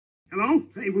Hello?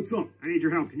 Hey, what's up? I need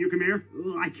your help. Can you come here?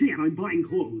 I can't. I'm buying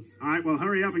clothes. All right, well,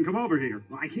 hurry up and come over here.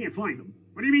 Well, I can't find them.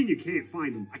 What do you mean you can't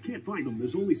find them? I can't find them.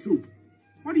 There's only soup.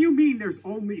 What do you mean there's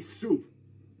only soup?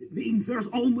 It means there's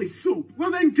only soup.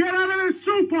 Well, then get out of the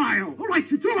soup aisle. All right,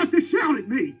 you don't have to shout at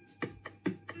me.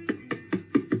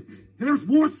 There's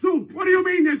more soup. What do you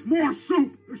mean there's more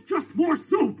soup? There's just more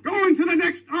soup. Go into the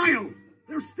next aisle.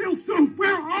 There's still soup.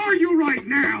 Where are you right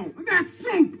now? I'm at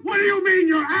soup. What do you mean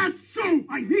you're at soup?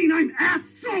 I mean I'm at